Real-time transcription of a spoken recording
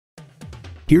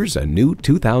Here's a new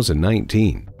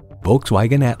 2019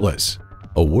 Volkswagen Atlas.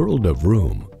 A world of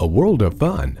room, a world of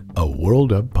fun, a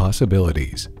world of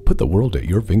possibilities. Put the world at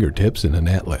your fingertips in an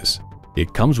Atlas.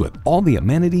 It comes with all the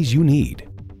amenities you need.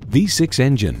 V6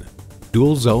 engine,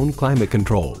 dual zone climate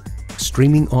control,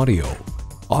 streaming audio,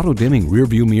 auto dimming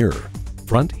rearview mirror,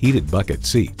 front heated bucket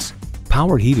seats,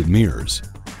 power heated mirrors,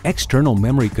 external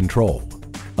memory control,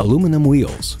 aluminum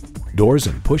wheels, doors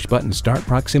and push button start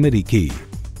proximity key,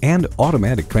 and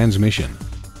automatic transmission.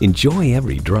 Enjoy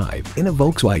every drive in a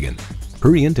Volkswagen.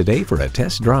 Hurry in today for a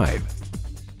test drive.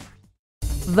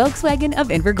 Volkswagen of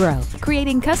Inver Grove,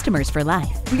 creating customers for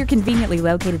life. We are conveniently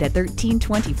located at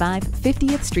 1325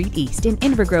 50th Street East in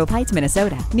Inver-Grove-Heights,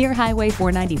 Minnesota, near Highway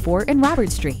 494 and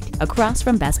Robert Street, across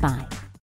from Best Buy.